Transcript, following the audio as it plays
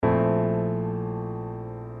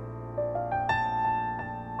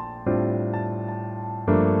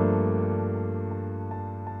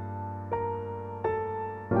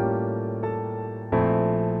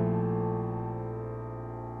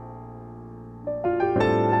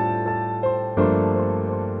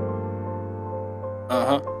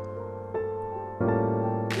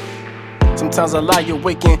Sometimes I lie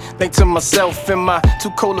awake and think to myself, am I too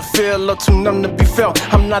cold to feel or too numb to be felt?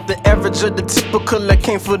 I'm not the average or the typical, I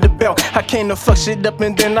came for the belt. I came to fuck shit up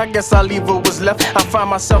and then I guess I'll leave what was left. I find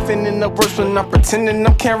myself in the worst when I'm pretending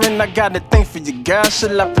I'm caring. I got a thing for you, girl,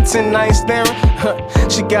 should I pretend I ain't staring?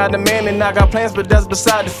 She got a man and I got plans, but that's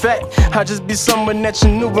beside the fact. I just be someone that you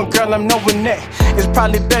knew, and girl, I'm knowing that it's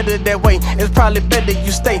probably better that way. It's probably better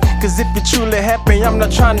you stay, cause if you truly happy, I'm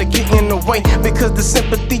not trying to get in the way. Because the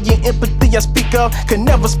sympathy and empathy I speak of can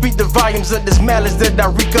never speak the volumes of this malice that I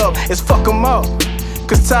reek of. It's fuck 'em all,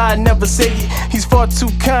 cause Ty never said it, he's far too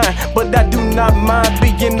kind. But I do not mind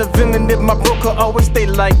being a villain if my broker always stay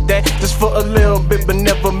like that. Just for a little bit, but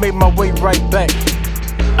never made my way right back.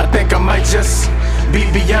 I think I might just be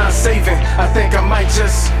beyond saving. I think I might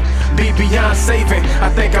just be beyond saving. I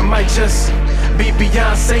think I might just be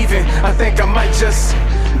beyond saving. I think I might just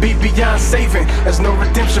be beyond saving. There's no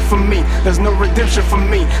redemption for me. There's no redemption for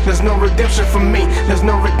me. There's no redemption for me. There's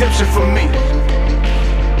no redemption for me.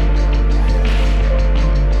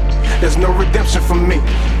 There's no redemption for me.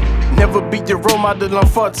 Never be your role model, I'm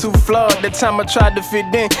far too flawed. That time I tried to fit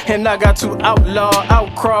in, and I got too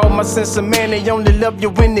outcrawl my sense of man. They only love you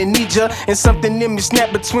when they need you. And something in me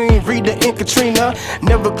snap between Rita and Katrina.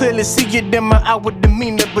 Never clearly see it in my outward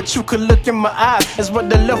demeanor, but you could look in my eyes. That's what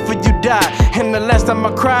the love for you died. And the last time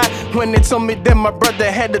I cried, when they told me that my brother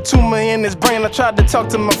had a tumor in his brain. I tried to talk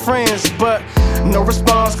to my friends, but no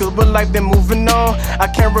response, cause with life they're moving on. I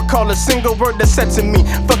can't recall a single word that said to me,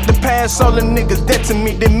 fuck the past, all the niggas dead to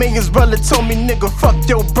me. They millions brother told me, nigga, fuck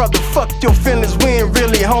your brother, fuck your feelings. We ain't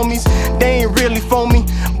really homies, they ain't really for me,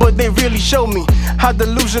 but they really show me how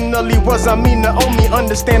delusional he was. I mean to owe me,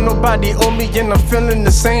 understand nobody owe me, and I'm feeling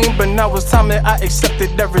the same. But now it's time that I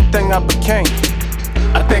accepted everything I became.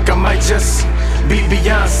 I think I might just be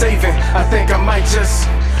beyond saving. I think I might just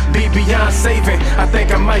be beyond saving. I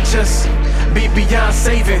think I might just be beyond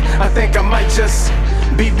saving. I think I might just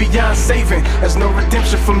be beyond saving. There's no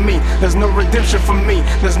redemption for me. There's no redemption for me.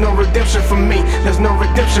 There's no redemption for me. There's no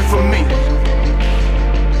redemption for me.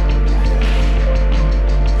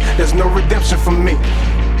 There's no redemption for me.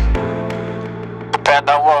 The path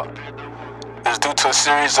I walk is due to a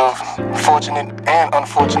series of fortunate and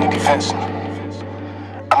unfortunate events.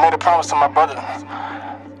 I made a promise to my brother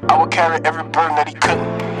I would carry every burden that he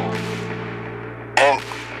couldn't, and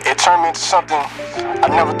it turned me into something I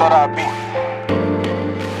never thought I'd be.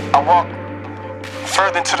 I walk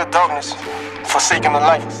further into the darkness, forsaking the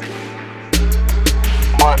light.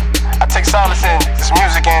 But I take solace in this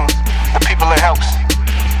music and the people it helps.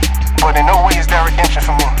 But in no way is there redemption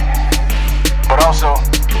for me. But also,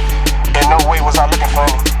 in no way was I looking for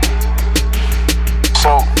any.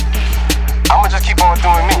 So, I'ma just keep on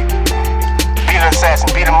doing me. Be the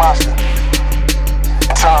assassin, be the monster,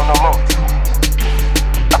 until I'm no more.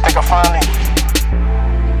 I think I finally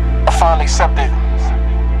accepted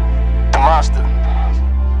the monster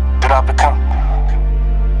that I've become.